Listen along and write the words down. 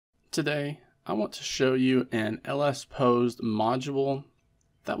Today, I want to show you an LSPosed module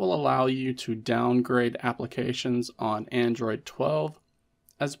that will allow you to downgrade applications on Android 12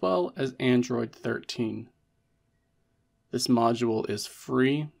 as well as Android 13. This module is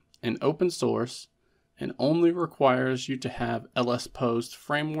free and open source and only requires you to have LSPosed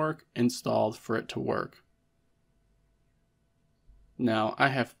Framework installed for it to work. Now, I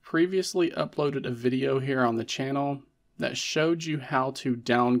have previously uploaded a video here on the channel that showed you how to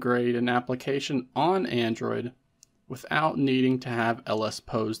downgrade an application on Android without needing to have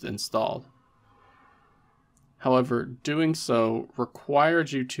LSPosed installed. However, doing so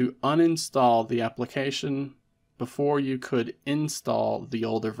required you to uninstall the application before you could install the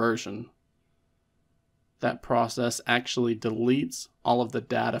older version. That process actually deletes all of the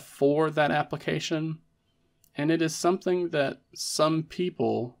data for that application, and it is something that some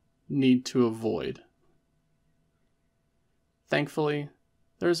people need to avoid. Thankfully,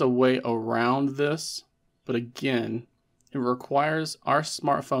 there's a way around this, but again, it requires our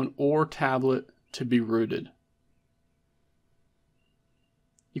smartphone or tablet to be rooted.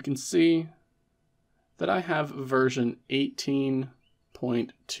 You can see that I have version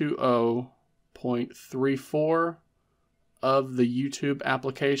 18.20.34 of the YouTube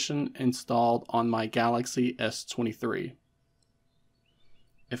application installed on my Galaxy S23.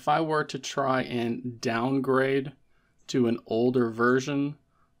 If I were to try and downgrade to an older version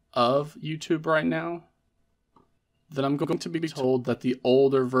of YouTube right now, then I'm going to be told that the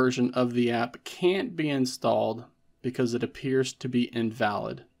older version of the app can't be installed because it appears to be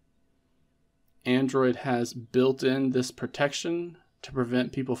invalid. Android has built in this protection to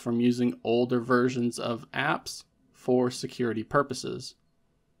prevent people from using older versions of apps for security purposes.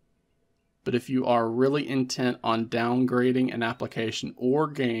 But if you are really intent on downgrading an application or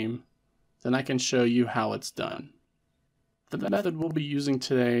game, then I can show you how it's done. The method we'll be using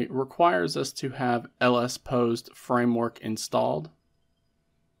today requires us to have LSPosed Framework installed.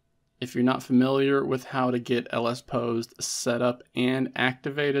 If you're not familiar with how to get LSPosed set up and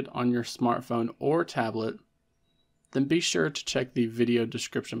activated on your smartphone or tablet, then be sure to check the video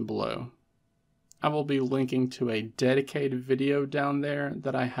description below. I will be linking to a dedicated video down there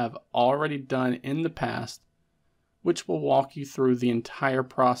that I have already done in the past, which will walk you through the entire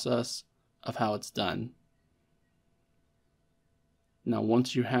process of how it's done. Now,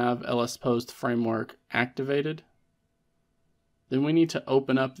 once you have LSPosed Framework activated, then we need to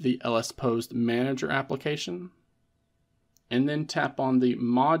open up the LSPosed Manager application and then tap on the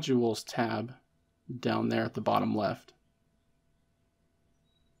Modules tab down there at the bottom left.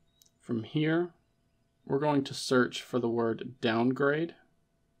 From here, we're going to search for the word downgrade.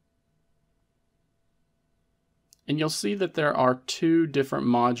 And you'll see that there are two different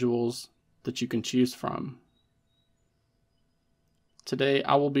modules that you can choose from. Today,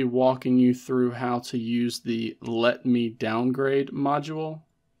 I will be walking you through how to use the Let Me Downgrade module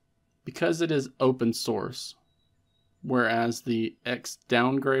because it is open source, whereas the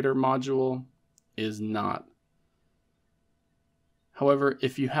Xdowngrader module is not. However,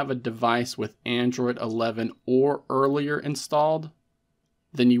 if you have a device with Android 11 or earlier installed,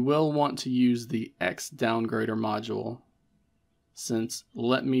 then you will want to use the Xdowngrader module, since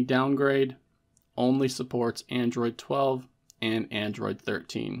Let Me Downgrade only supports Android 12 and Android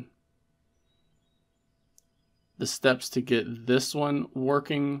 13. The steps to get this one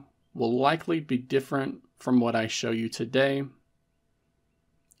working will likely be different from what I show you today,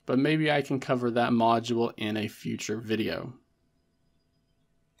 but maybe I can cover that module in a future video.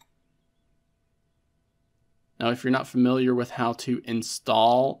 Now, if you're not familiar with how to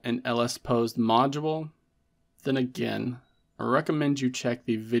install an LSPosed module, then again, I recommend you check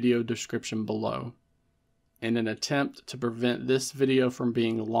the video description below. In an attempt to prevent this video from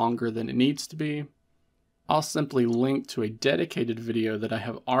being longer than it needs to be, I'll simply link to a dedicated video that I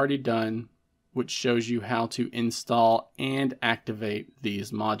have already done, which shows you how to install and activate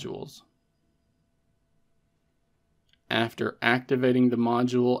these modules. After activating the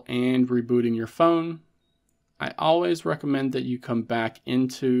module and rebooting your phone, I always recommend that you come back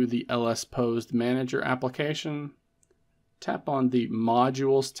into the LSPosed Manager application, tap on the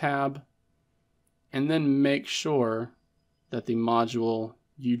Modules tab, and then make sure that the module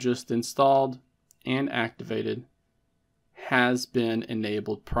you just installed and activated has been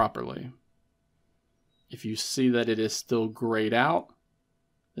enabled properly. If you see that it is still grayed out,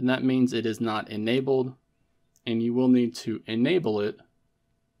 then that means it is not enabled, and you will need to enable it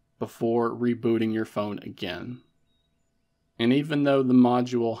before rebooting your phone again. And even though the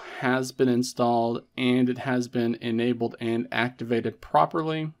module has been installed and it has been enabled and activated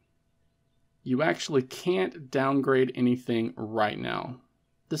properly, you actually can't downgrade anything right now.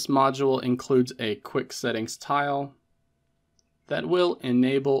 This module includes a quick settings tile that will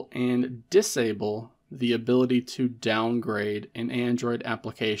enable and disable the ability to downgrade an Android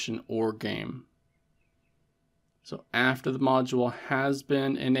application or game. So after the module has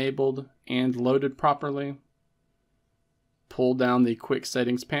been enabled and loaded properly, pull down the quick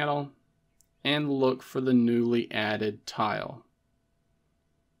settings panel and look for the newly added tile.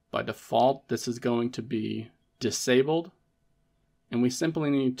 By default, this is going to be disabled, and we simply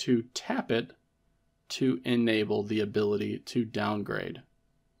need to tap it to enable the ability to downgrade.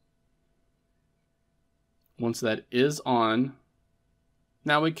 Once that is on,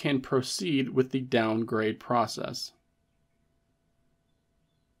 now we can proceed with the downgrade process.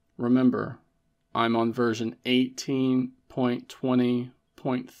 Remember, I'm on version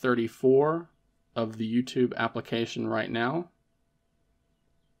 18.20.34 of the YouTube application right now.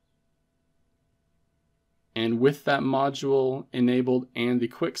 And with that module enabled and the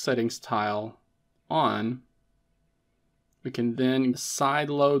quick settings tile on, we can then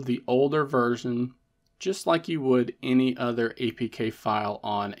sideload the older version just like you would any other APK file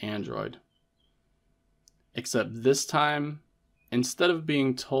on Android. Except this time, instead of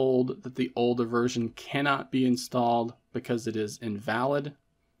being told that the older version cannot be installed because it is invalid,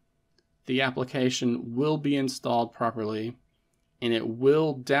 the application will be installed properly and it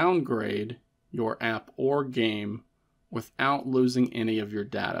will downgrade your app or game without losing any of your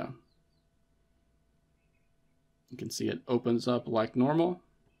data. You can see it opens up like normal.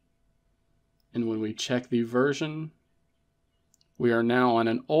 And when we check the version, we are now on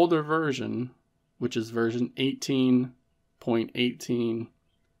an older version, which is version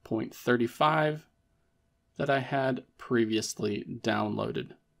 18.18.35 that I had previously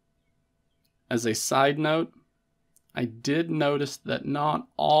downloaded. As a side note, I did notice that not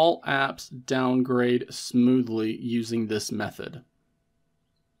all apps downgrade smoothly using this method.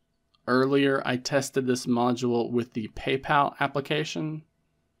 Earlier, I tested this module with the PayPal application,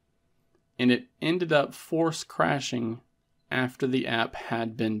 and it ended up force crashing after the app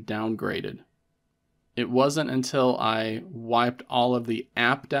had been downgraded. It wasn't until I wiped all of the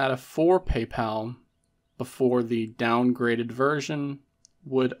app data for PayPal before the downgraded version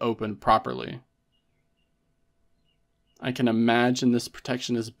would open properly. I can imagine this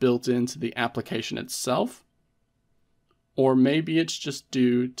protection is built into the application itself, or maybe it's just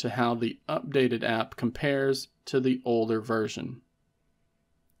due to how the updated app compares to the older version.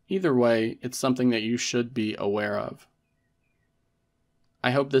 Either way, it's something that you should be aware of. I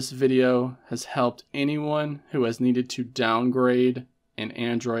hope this video has helped anyone who has needed to downgrade an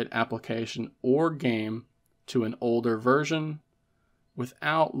Android application or game to an older version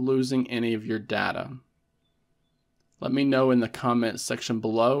without losing any of your data. Let me know in the comments section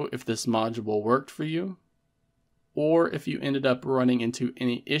below if this module worked for you, or if you ended up running into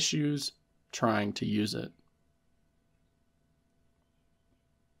any issues trying to use it.